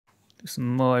Do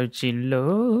some more OG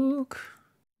Loc.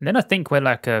 And then I think we're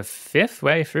like a 5th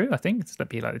way through. I think it's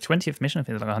be like the 20th mission. I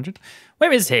think it's like 100.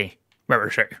 Where is he? Where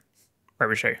is he?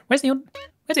 Where is he? Where's he on?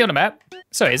 Where's he on the map?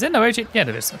 Sorry, is there no OG? Yeah,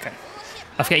 there is. Okay.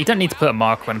 I forget. You don't need to put a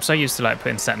mark on. I'm so used to like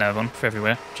putting sat nav on for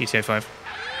everywhere. GTA 5.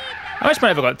 How much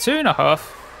money have I got? 2.5.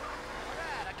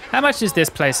 How much is this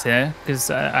place here? Because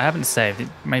I haven't saved.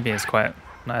 Maybe it's quite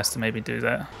nice to maybe do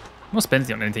that. I'm not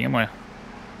spending on anything, am I?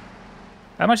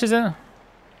 How much is it?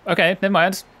 Okay, never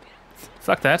mind.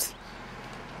 Fuck that.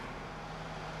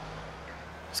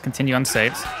 Just continue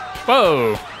unsaved.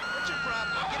 Whoa!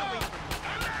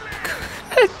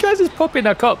 Guys just popping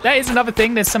a cop. That is another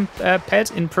thing. There's some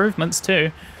pet improvements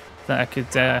too that I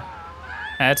could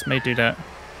add. May do that.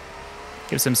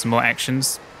 Gives them some more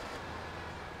actions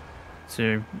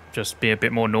to just be a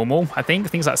bit more normal. I think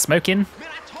things like smoking.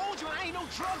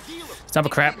 It's another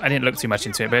crap. I didn't look too much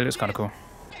into it, but it looks kind of cool.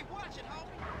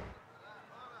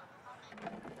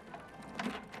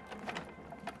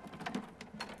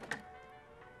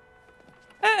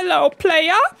 Hello,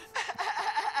 player.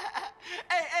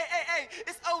 Hey,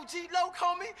 it's OG Loc,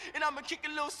 homie, and I'ma kick a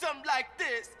little something like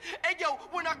this. Hey, yo,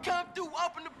 when I come through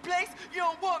up in the place, you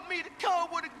don't want me to come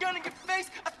with a gun in your face.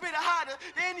 I spit it hotter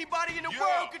than anybody in the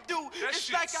world could do. That it's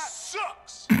shit like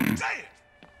sucks.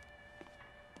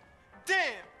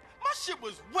 Damn, my shit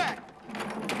was whack.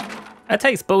 It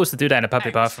takes balls to do that in a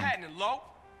public bathroom.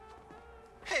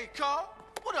 Hey, Carl,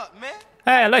 what up, man?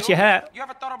 Hey, I like your hat. You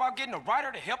ever thought about getting a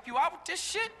writer to help you out with this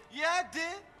shit? Yeah, I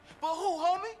did. But who,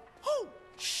 homie? Who?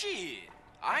 Shit,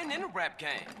 I ain't in the rap game.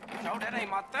 You know, that ain't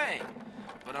my thing.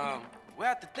 But, we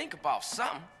have to think about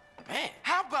something. Man.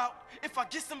 How about if I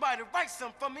get somebody to write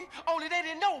something for me, only they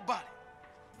didn't know about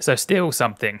it? So steal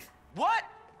something. What?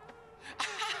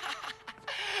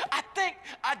 I think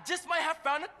I just might have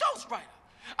found a ghostwriter.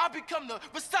 I become the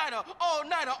reciter,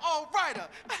 all-nighter, all-writer.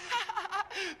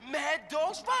 Mad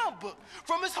Dogg's rhyme book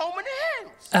from his home in the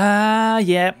hills.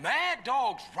 Yeah. Mad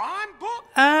Dogg's rhyme book?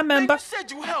 I remember. Man, you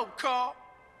said you helped, Carl.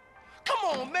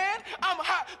 Come on, man. I'm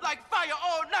hot like fire,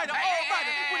 all-nighter,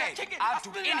 all-writer. When I kick it, I'll I do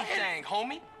spit it, I hit it. anything,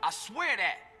 homie. I swear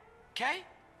that. Okay?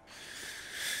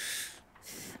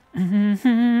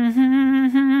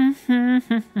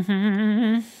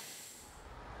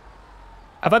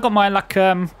 Have I got my like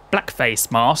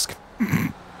blackface mask?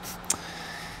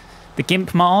 The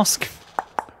gimp mask.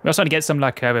 We're also trying to get some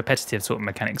like repetitive sort of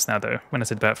mechanics now though. When I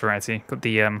said about variety, got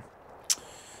the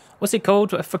what's it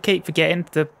called? I keep forgetting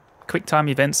the quick time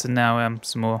events and now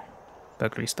some more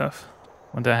burglary stuff.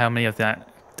 Wonder how many of that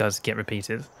does get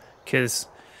repeated. Because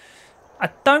I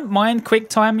don't mind quick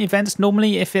time events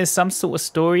normally if there's some sort of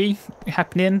story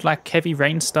happening, like Heavy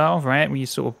Rain style, right? Where you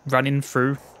sort of running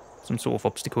through some sort of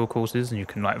obstacle courses and you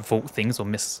can like vault things or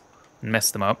mess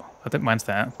them up. I don't mind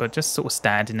that, but just sort of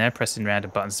standing there pressing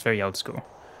random buttons is very old school.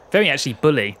 Very actually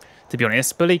Bully, to be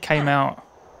honest. Bully came out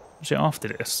after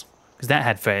this because that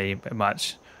had very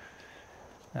much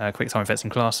quick time events in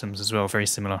classrooms as well, very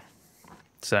similar.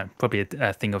 So probably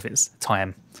a thing of its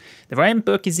time. The rhyme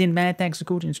book is in Mad Dog's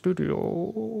recording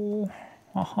studio.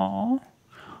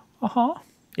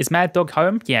 Is Mad Dog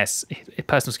home? Yes.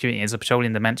 Personal security is a patrol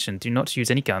in the mansion. Do not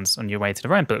use any guns on your way to the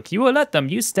rhyme book. You will let them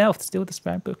use stealth to steal this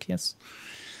rhyme book. Yes.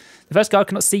 The first guard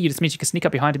cannot see you. This means you can sneak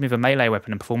up behind him with a melee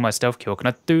weapon and perform my stealth kill. Can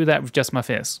I do that with just my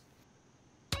fist?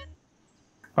 Oh,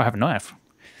 I have a knife.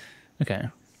 Okay.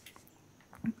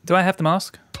 Do I have the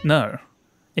mask? No.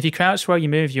 If you crouch while you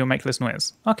move, you'll make less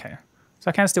noise. Okay. So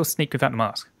I can still sneak without the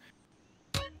mask.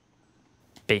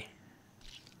 B.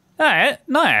 Alright,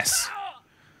 nice.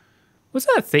 Was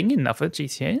that a thing in other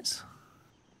GTAs?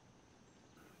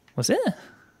 Was it?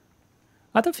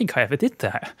 I don't think I ever did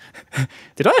that.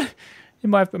 Did I? In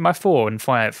my 4 and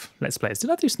 5 Let's Plays, did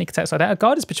I do sneak attacks like that? A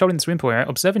guard is patrolling the swimming pool area,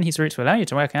 observing his route to allow you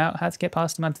to work out how to get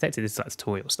past him undetected. This is like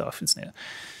tutorial stuff, isn't it?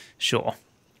 Sure.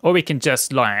 Or we can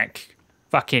just, like,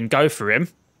 fucking go for him,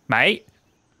 mate.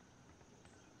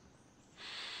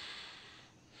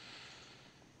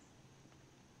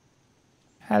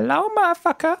 Hello,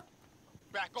 motherfucker.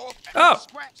 Oh!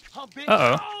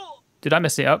 Uh-oh. Did I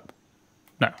mess it up?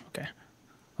 No, okay.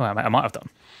 Oh, I might have done.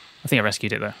 I think I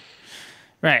rescued it, though.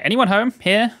 Right, anyone home?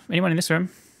 Here? Anyone in this room?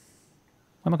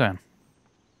 Where am I going?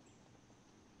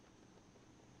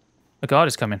 A guard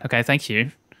is coming. Okay, thank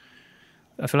you.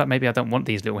 I feel like maybe I don't want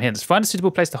these little hints. Find a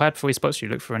suitable place to hide before he spots you.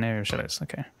 Look for an area of shadows.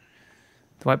 Okay.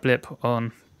 The white blip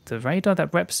on the radar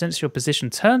that represents your position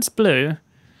turns blue.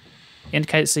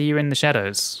 Indicates that you're in the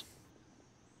shadows.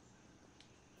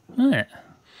 Right.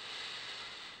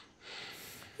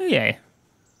 Yeah.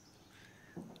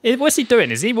 What's he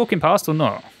doing? Is he walking past or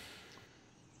not?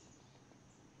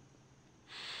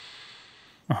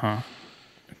 Uh-huh.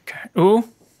 Okay. Ooh.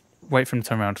 Wait for him to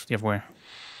turn around the other way.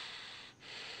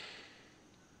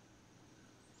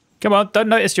 Come on, don't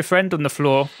notice your friend on the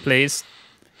floor, please.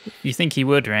 You think he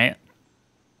would, right?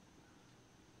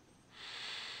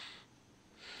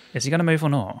 Is he going to move or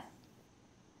not?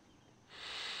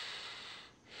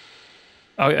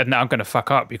 Oh, and now I'm going to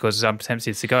fuck up because I'm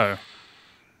tempted to go.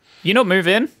 You not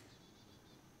moving?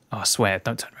 Oh, I swear,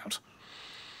 don't turn around.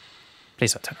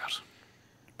 Please don't turn around.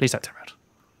 Please don't turn around.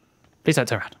 Please don't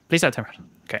turn around. Please don't turn around.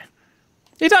 Okay.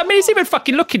 I mean, he's even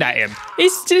fucking looking at him.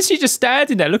 He's just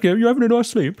standing there looking at him. You're having a nice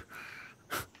sleep.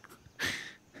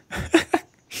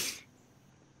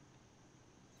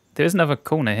 There's another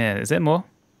corner here. Is there more?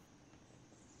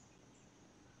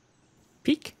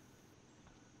 Peek.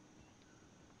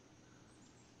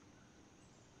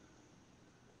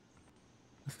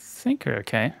 I think we're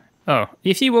okay. Oh,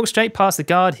 if you walk straight past the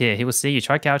guard here, he will see you.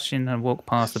 Try couching and walk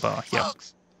past the bar. Yep.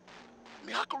 I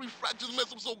mean, how can refractors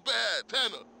mess up so bad,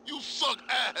 Tanner? You suck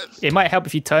ass. It might help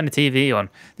if you turn the TV on.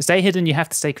 To stay hidden, you have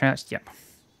to stay crouched. Yep.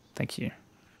 Thank you.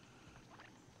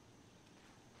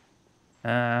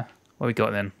 What we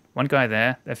got then? One guy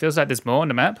there. It feels like there's more on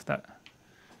the map.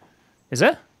 Is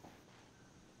there?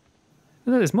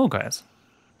 There's more guys.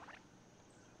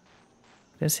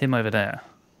 There's him over there.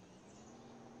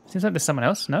 Seems like there's someone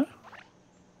else. No?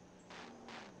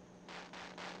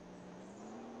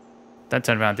 Don't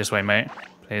turn around this way, mate.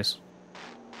 Please.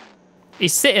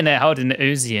 He's sitting there holding the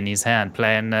Uzi in his hand,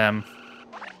 playing,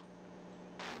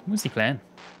 what's he playing?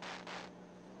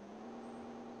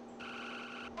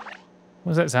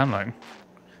 What does that sound like?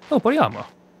 Oh, body armor.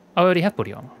 I already have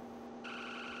body armor.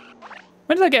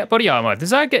 When did I get body armor?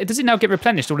 Does it now get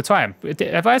replenished all the time?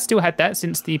 Have I still had that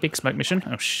since the big smoke mission?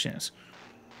 Oh, shit.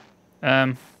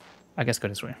 I guess go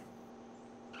this way.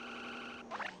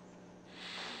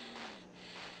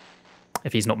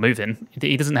 If he's not moving,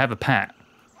 he doesn't have a pat.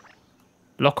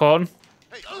 Lock on.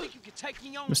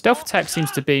 The stealth attack seems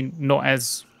to be not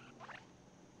as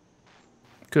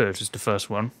good as the first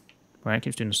one. Right, it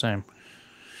keeps doing the same.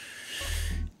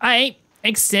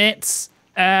 Exit.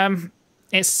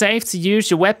 It's safe to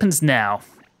use your weapons now.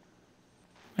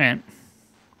 Right.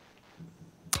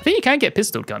 I think you can get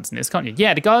pistol guns in this, can't you?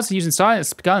 Yeah, the guards are using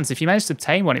silenced guns. If you manage to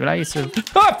obtain one, it will allow you to...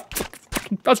 Oh!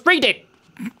 I was reading!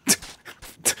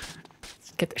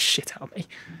 Get the shit out of me.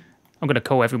 I'm going to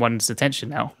call everyone's attention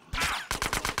now.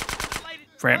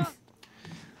 Friend.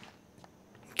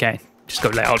 Okay, just go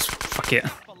loud. Fuck it.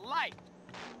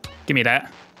 Give me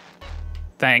that.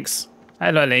 Thanks. How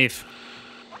do I leave?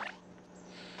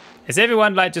 Has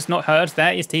everyone, like, just not heard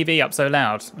that? Is TV up so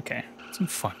loud? Okay. Some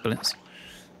fuck bullets.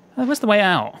 Where's the way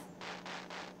out?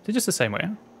 Is it just the same way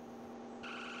out?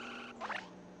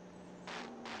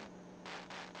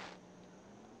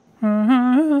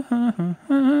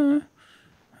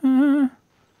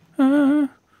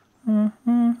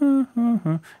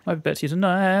 I bet to use a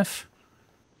knife.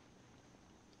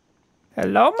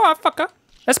 Hello, motherfucker.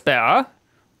 That's better.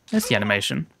 There's the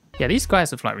animation. Yeah, these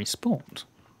guys have like respawned,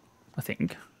 I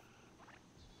think.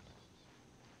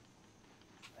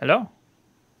 Hello?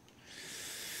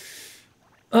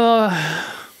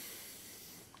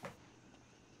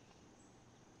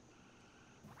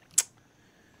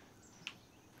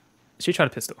 Should we try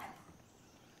the pistol?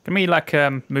 Can we like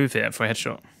move here for a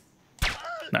headshot?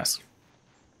 Nice.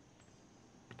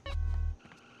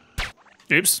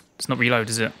 Oops, it's not reload,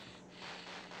 is it?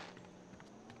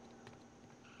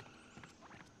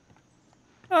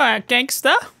 Alright,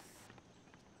 gangster.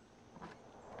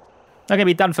 Not gonna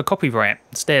be done for copyright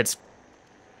instead.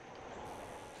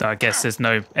 Though I guess there's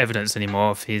no evidence anymore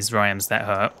of his rhymes that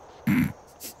hurt.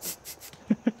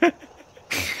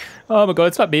 Oh my god,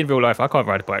 it's like me in real life. I can't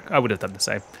ride a bike. I would have done the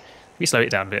same. We slow it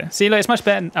down a bit. See, like, it's much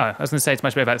better. Oh, I was gonna say it's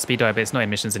much better about the speed dive, but it's not in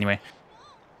missions anyway.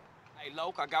 Hey,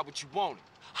 Loc, I got what you wanted.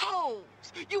 Holmes,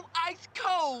 you ice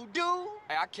cold, dude.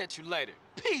 Hey, I'll catch you later.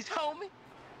 Peace, homie.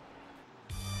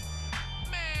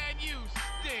 Man, you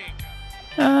stink.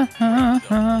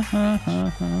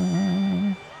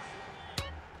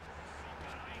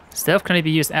 Stealth can only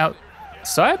be used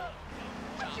outside?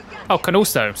 Oh, can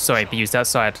also, sorry, be used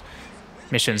outside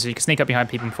missions. So you can sneak up behind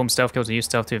people and perform stealth kills or use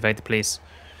stealth to evade the police.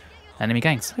 Enemy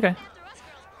gangs. Okay.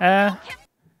 I'm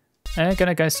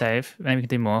gonna go save. Maybe we can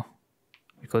do more.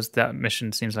 Because that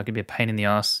mission seems like it'd be a pain in the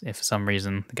ass if for some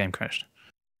reason the game crashed.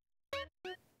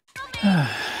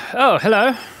 Oh,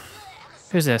 hello.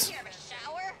 Who's this?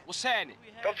 What's happening?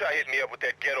 Don't try hitting me up with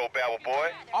that ghetto babble,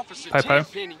 boy. Officer Popo.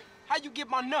 Penny, how you get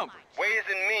my number? Ways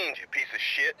and means, you piece of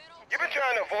shit. You been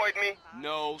trying to avoid me?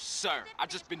 No, sir. I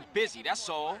just been busy, that's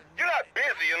all. You're not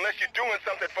busy unless you're doing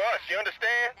something for us, you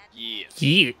understand? Yes.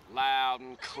 Yeah. Loud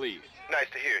and clear. Nice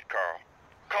to hear it, Carl.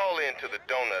 Call in into the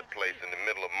donut place in the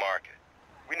middle of market.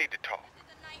 We need to talk.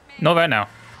 Not right now.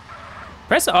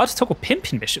 Press R to toggle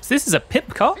Pimping Missions. This is a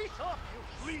pimp car? Hey,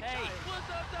 what's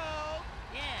up, dog?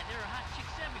 Yeah, there are hot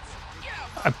chicks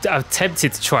everywhere. I'm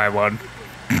tempted to try one.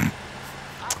 I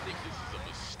think this is a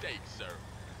mistake, sir.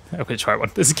 I'm gonna try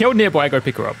one. There's a girl nearby, go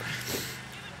pick her up.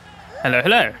 Hello,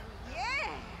 hello. Yeah.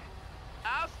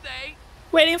 I'll stay.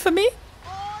 Waiting for me?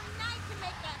 All night to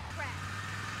make that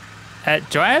crack.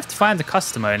 Do I have to find the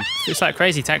customer? And it's like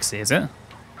Crazy Taxi, is it?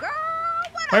 Girl,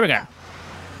 what Where we going?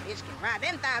 Bitch can ride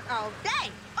them thighs all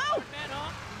day. Oh,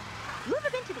 you ever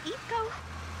been to the East Coast?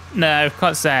 No,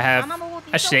 can't say I have. My mama won't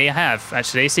be Actually, I have.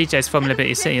 Actually, CJ's from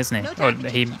Liberty City, isn't he? Or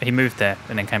he moved there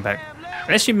and then came back.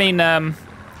 Unless you mean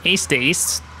east to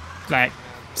east, like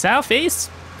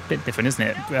southeast. Bit different, isn't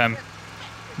it?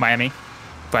 Miami,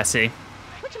 Vice City.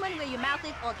 Put your money where your mouth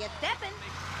is or get stepping.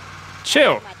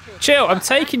 Chill, chill. I'm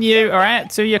taking you, all right,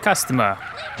 to your customer.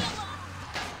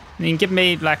 You can give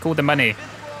me like all the money.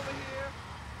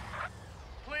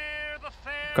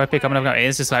 Go pick up another guy.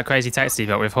 It's just like Crazy Taxi,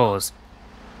 but with whores.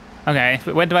 Okay,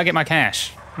 but when do I get my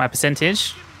cash? My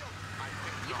percentage?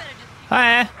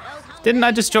 Hi. Didn't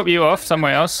I just drop you off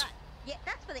somewhere else? Yeah,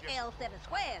 that's for the L7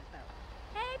 squares,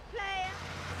 though. Hey, player.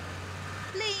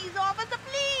 Please, officer,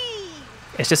 please.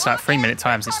 It's just like 3-minute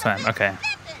times this time. Okay. I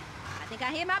think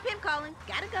I hear my pimp calling.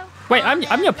 Gotta go. Wait,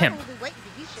 I'm your pimp.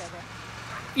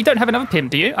 You don't have another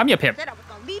pimp, do you? I'm your pimp. Said I was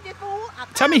gonna leave this fool.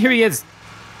 Tell me who he is.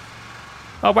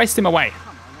 I'll waste him away. Come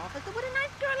on, officer. Would a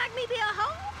nice girl like me be a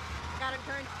hoe? Gotta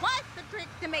turn twice the trick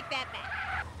to make that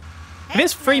back. If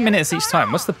it's 3 minutes each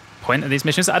time, what's the point of these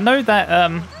missions? I know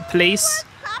that police,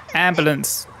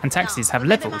 ambulance, and taxis have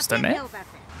levels, don't they?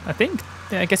 I think.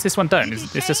 Yeah, I guess this one don't.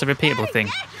 It's just a repeatable thing.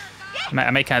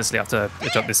 I may cancel it after I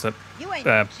drop this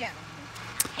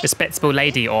respectable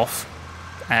lady off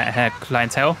at her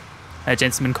clientele, her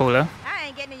gentleman caller. I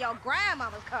ain't getting in your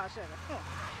grandmama's car, sugar.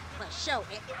 For sure.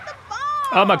 It's the phone.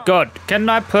 Oh my god, can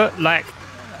I put like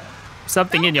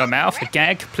something in your mouth? A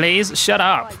gag, please? Shut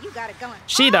up. Boy, you got it going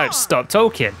She don't on. stop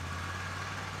talking.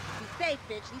 Be safe,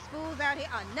 bitch. These fools out here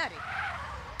are nutty.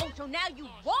 Oh, so now you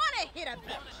wanna hit a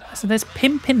bitch. So there's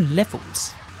pimping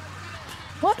levels.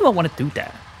 Why do I want to do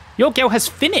that? Your girl has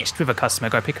finished with a customer,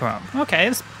 go pick her up.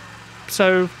 Okay,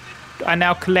 so I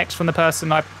now collect from the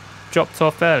person I dropped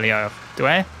off earlier, do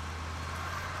I?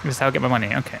 This is how I get my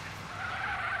money, okay.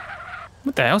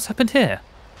 What the hell's happened here?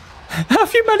 How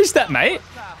have you managed that, mate?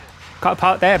 Can't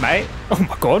park there, mate. Oh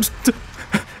my god.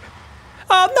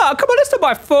 Oh no, come on, that's not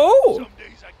my fault.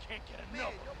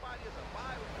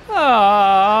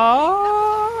 Oh,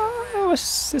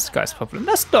 what's this guy's problem?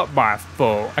 That's not my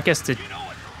fault. I guess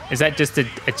is that just a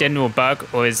general bug,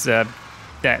 or is that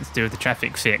to do with the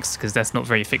traffic fix? Because that's not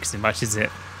very fixing much, is it?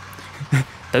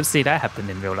 Don't see that happen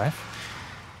in real life.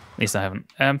 At least I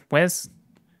haven't. Where's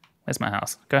my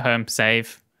house? Go home,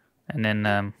 save, and then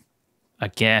I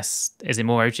guess is it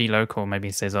more OG Loc or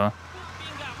maybe Cesar?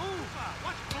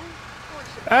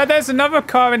 There's another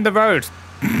car in the road.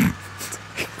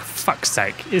 Fuck's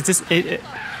sake! Is this it?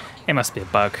 It must be a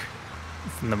bug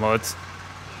from the mods.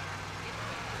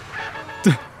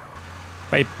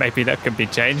 Maybe that could be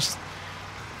changed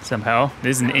somehow.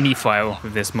 There's an ini file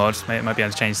with this mod. It might be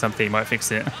able to change something. Might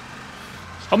fix it.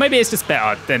 Or maybe it's just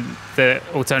better than the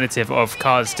alternative of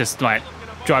cars just like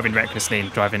driving recklessly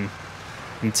and driving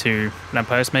into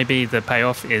lampposts. Maybe the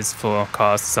payoff is for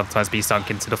cars to sometimes be sunk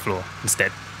into the floor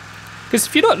instead. Because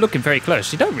if you're not looking very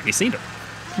close, you don't really see them.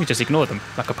 You just ignore them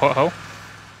like a pothole.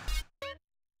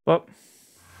 Well,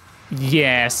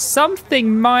 yeah,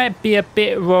 something might be a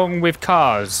bit wrong with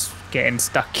cars getting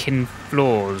stuck in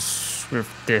floors with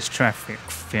this traffic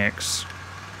fix.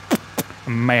 I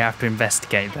may have to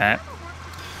investigate that.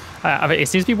 It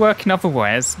seems to be working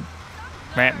otherwise.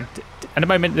 Right? At the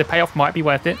moment, the payoff might be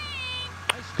worth it.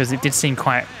 Because it did seem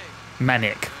quite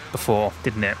manic before,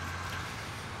 didn't it?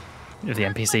 With the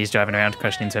NPCs driving around,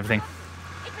 crashing into everything.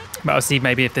 But I'll see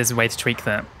maybe if there's a way to tweak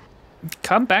that.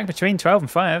 Come back between 12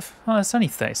 and 5. Oh, it's only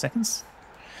 30 seconds.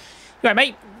 Right,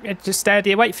 mate. Just stand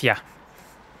here, wait for you.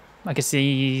 I guess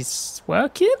he's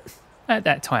working at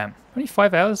that time. Only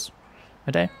 5 hours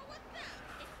a day.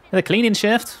 The cleaning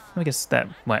shift. I guess that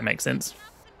might make sense.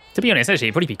 To be honest, actually,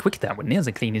 it'd probably be quicker that, wouldn't it, as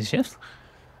a cleaning shift?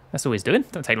 That's all he's doing.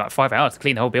 Don't take like 5 hours to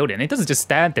clean the whole building. It doesn't just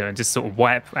stand there and just sort of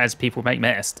wipe as people make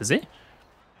mess, does it?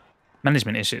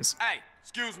 Management issues. Hey,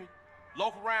 excuse me.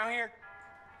 Local around here?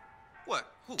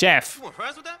 What? Who? Jeff. You want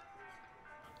friends with that?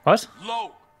 What?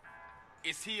 Loc.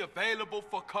 Is he available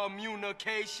for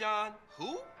communication?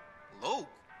 Who? Loc.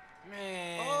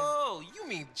 Man. Oh, you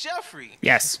mean Jeffrey?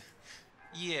 Yes.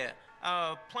 Yeah,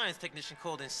 our appliance technician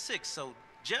called in sick, so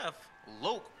Jeff,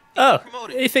 Loc, Oh,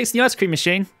 promoted. he fixed the ice cream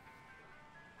machine.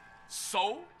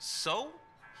 So? So,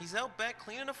 he's out back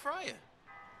cleaning the fryer.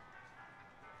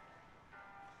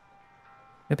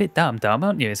 You're a bit dumb,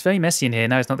 aren't you? It's very messy in here.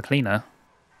 Now it's not the cleaner.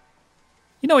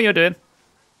 You know what you're doing.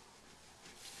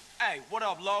 Hey, what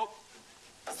up, Loc?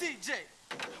 CJ,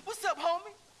 what's up,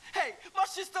 homie? Hey, my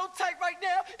shit's so tight right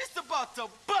now, it's about to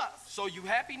bust. So you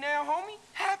happy now, homie?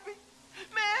 Happy?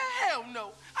 Man, hell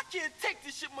no. I can't take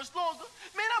this shit much longer.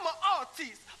 Man, I'm an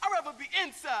artist. I'd rather be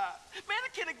inside. Man, I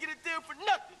can't get it there for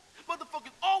nothing.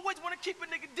 Motherfuckers always want to keep a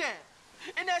nigga down.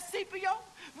 And that CPO,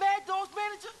 Mad Dogg's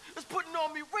manager, is putting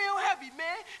on me real heavy,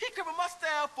 man. He covering my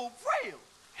style for real.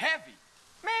 Heavy.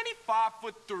 Man, he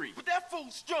 5'3". But that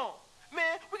fool's strong.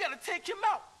 Man, we gotta take him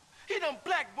out. He done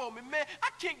blackballed me, man. I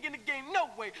can't get in the game no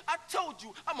way. I told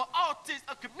you, I'm an artist,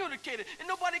 a communicator, and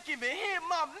nobody can even hear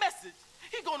my message.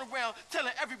 He going around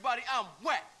telling everybody I'm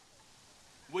whack.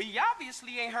 Well, he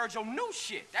obviously ain't heard your new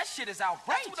shit. That shit is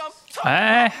outrageous. That's what I'm talking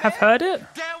I about, have man. heard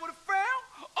it. Down with a frown,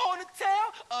 on the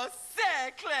tail, a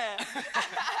sad clown.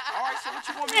 All right, so what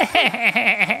you want me to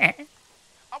do?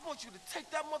 I want you to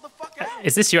take that motherfucker out.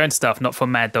 Is this your own stuff, not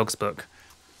from Mad Dogg's book?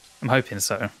 I'm hoping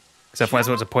so. Because otherwise,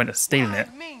 what's the point of stealing it?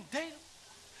 What I mean, Dana?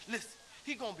 Listen,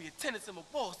 he gonna be attending some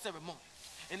award ceremony,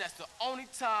 and that's the only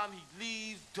time he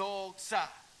leaves Dogg's side.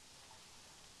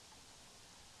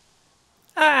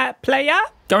 Player?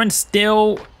 Go and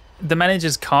steal the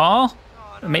manager's car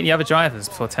and meet the other drivers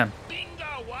before 10.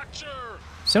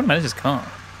 Steal the manager's car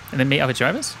and then meet other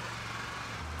drivers?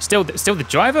 Steal the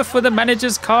driver for the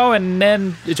manager's car and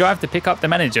then drive to pick up the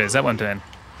manager. Is that what I'm doing?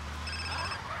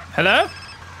 Hello?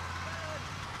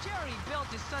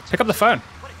 Pick up the phone.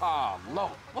 Oh,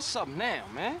 Loc, what's up now,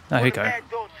 man? Oh, here you go. Mad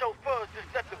Dog chauffeurs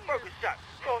just left the burger shop.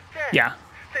 Called Sam. Yeah.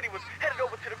 Said he was headed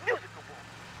over to the music award.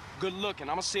 Good looking.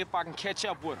 I'm gonna see if I can catch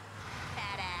up with him.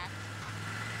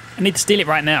 I need to steal it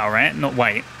right now, right? Not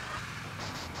wait.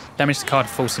 Damage the car to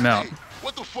force him out. Hey,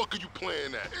 what the fuck are you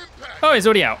playing at? Impact. Oh, he's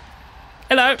already out.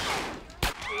 Hello.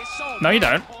 No, you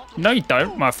don't. No, you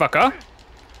don't, motherfucker.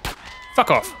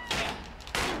 Fuck off.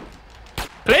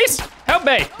 Please? Help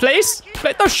me, please.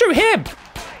 Don't shoot him.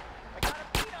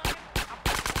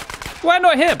 Why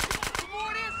not him?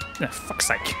 Oh, fuck's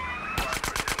sake.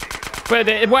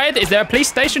 Wait, is there a police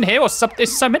station here or something?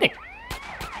 There's so many.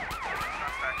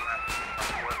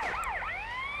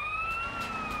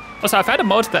 Also, I've had a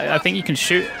mod that I think you can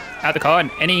shoot out the car in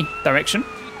any direction.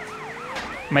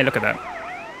 May look at that.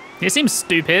 It seems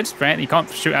stupid, right? You can't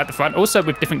shoot out the front. Also,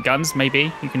 with different guns,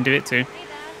 maybe you can do it too.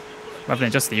 Rather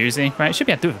than just the Uzi, right? You should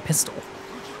be able to do it with a pistol.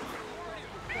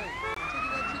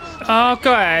 Oh,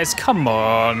 guys, come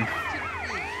on.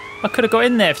 I could have got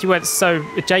in there if you weren't so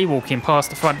jaywalking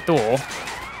past the front door.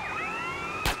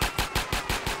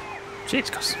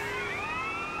 Jesus.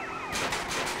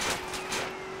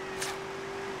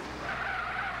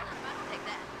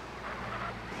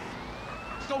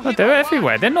 Oh, they're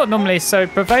everywhere. They're not normally so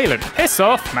prevalent. Piss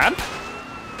off, man.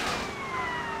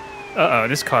 Uh-oh,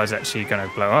 this car's actually going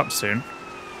to blow up soon.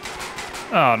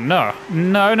 Oh, no.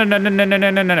 No, no, no, no, no, no,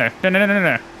 no, no, no, no, no, no, no, no,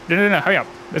 no, no, no, no, hurry up.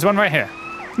 There's one right here.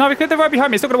 No, because they're right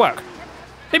behind me. It's not going to work.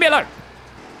 Leave me alone.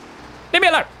 Leave me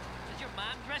alone. Does your mom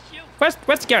dress you?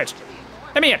 Where's the garage?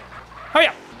 Let me in. Hurry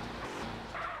up.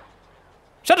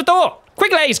 Shut the door.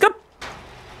 Quickly, he's good.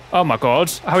 Oh, my God.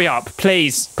 Hurry up.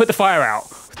 Please. Put the fire out.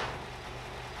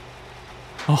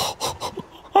 Oh.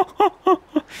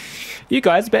 You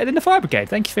guys are better than the fire brigade.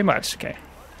 Thank you very much. Okay.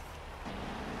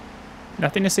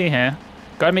 Nothing to see here.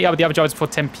 Gotta meet up with the other drivers before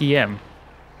 10 p.m.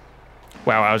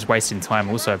 Wow, I was wasting time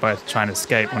also by trying to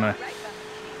escape.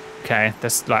 Okay,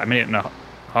 that's like a minute and a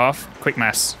half. Quick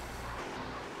mass.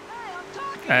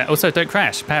 Also, don't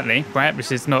crash, apparently, right?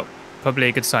 Which is not probably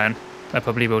a good sign. I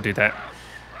probably will do that.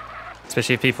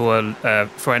 Especially if people are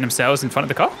throwing themselves in front of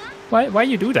the car. Why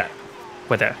you do that?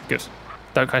 We're there. Good.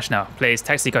 Don't crash now. Please,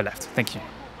 taxi, go left. Thank you.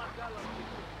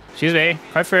 Excuse me.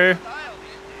 Go through.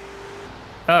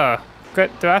 Oh,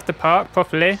 good. Do I have to park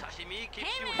properly?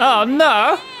 Oh,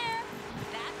 no.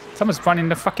 Someone's running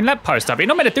the fucking lamppost up. You're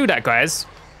not meant to do that, guys.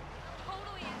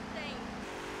 Totally insane.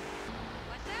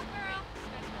 What's up,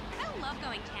 girl? I love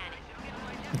going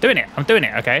tanning. I'm doing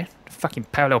it, okay? Fucking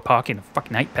parallel parking. I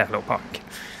fucking hate parallel parking.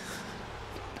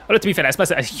 Although, to be fair,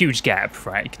 that's a huge gap,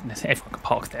 right? Everyone can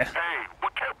park there. Hey,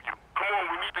 what kept you? Come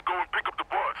on, we need to go and pick up the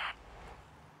bus.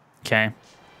 Okay.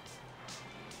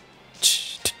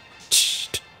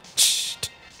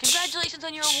 Congratulations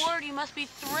on your award. You must be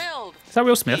thrilled. Is that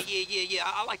Will Smith? Yeah.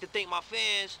 I like to thank my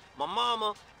fans, my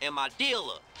mama, and my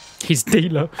dealer. He's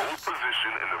dealer. Hold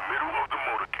position in the middle of the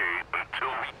motorcade until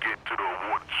we get to the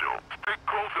award show. Stick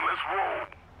close and let's roll.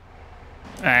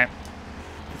 Alright.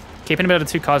 Keep in the middle of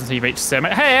the 2 cars until you reach so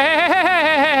much.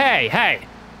 Hey!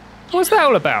 What's that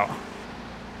all about?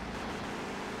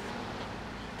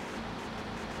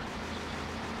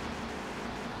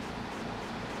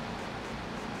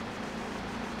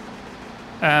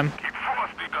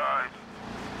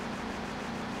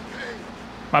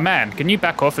 My man, can you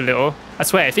back off a little? I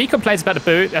swear, if he complains about the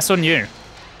boot, that's on you.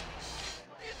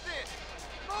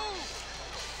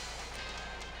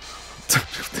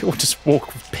 They all just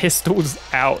walk with pistols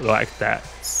out like that.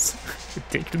 It's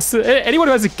ridiculous. Anyone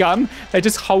who has a gun, they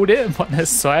just hold it on their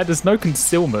side. There's no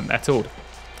concealment at all.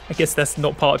 I guess that's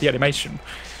not part of the animation.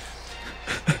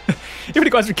 Even the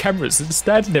guys with cameras, they're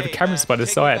standing there with cameras by the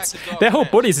sides. Their whole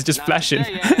bodies are just flashing.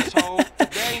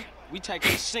 Today, we take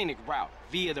a scenic route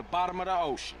via the bottom of the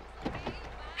ocean.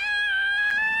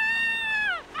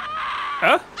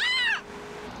 Huh?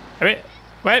 I mean,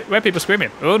 where are people screaming?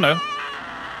 Oh no.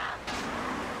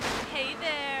 Hey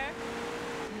there.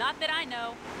 Not that I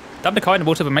know. Dump the car in the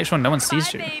water, but make sure no one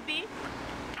sees Bye, you. baby.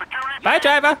 Bye,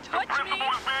 driver. Touch me.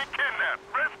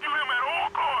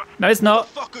 No, it's not.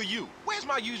 What the fuck are you? Where's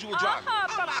my usual driver?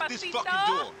 Unlock this papacito.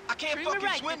 fucking door. I can't Treat me fucking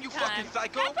right swim, this you time. fucking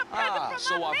psycho. That's a present from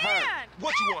So my I've heard. man.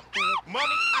 What you want, fool?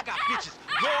 Money? I got bitches.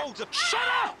 Loads of. Shut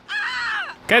up!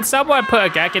 Can someone put a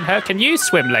gag in her? Can you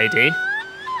swim, lady?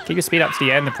 Keep your speed up to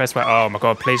the end and press right. Oh my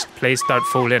god, please don't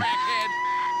fall in.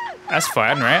 That's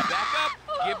fine, right? Back up.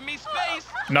 Give me space.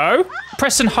 No?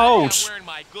 Press and hold. Wearing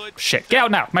my good. Shit, get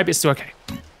out now. Maybe it's still okay.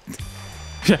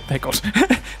 Yeah, thank god.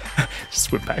 Just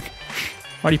swim back.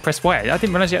 Why do you press Y? I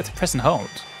didn't realize you had to press and hold.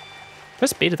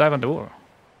 Press B to dive underwater.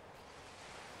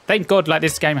 Thank god, like,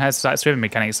 this game has like swimming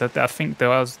mechanics. I think there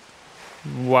was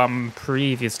one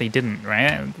previously didn't,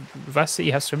 right? Vice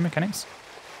City has swimming mechanics?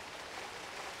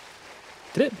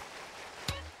 Did it?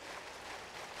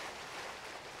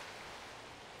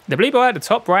 The blue bar at the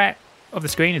top right of the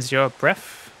screen is your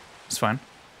breath. It's fine.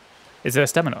 Is there a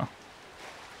stamina?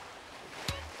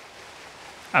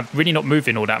 I'm really not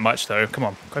moving all that much though. Come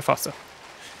on, go faster.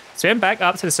 Swim back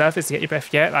up to the surface to get your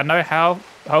breath. Yeah, I know how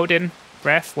holding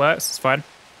breath works. It's fine.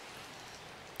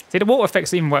 See, the water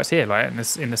effects even works here, like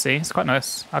in the sea. It's quite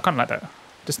nice. I kind of like that.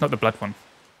 Just not the blood one.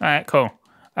 All right, cool.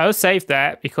 I'll save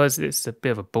that because it's a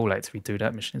bit of a ball ache to redo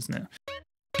that mission, isn't it?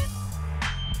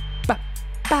 Ba,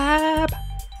 ba, ba,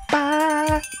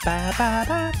 ba, ba,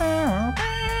 ba, ba,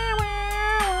 ba.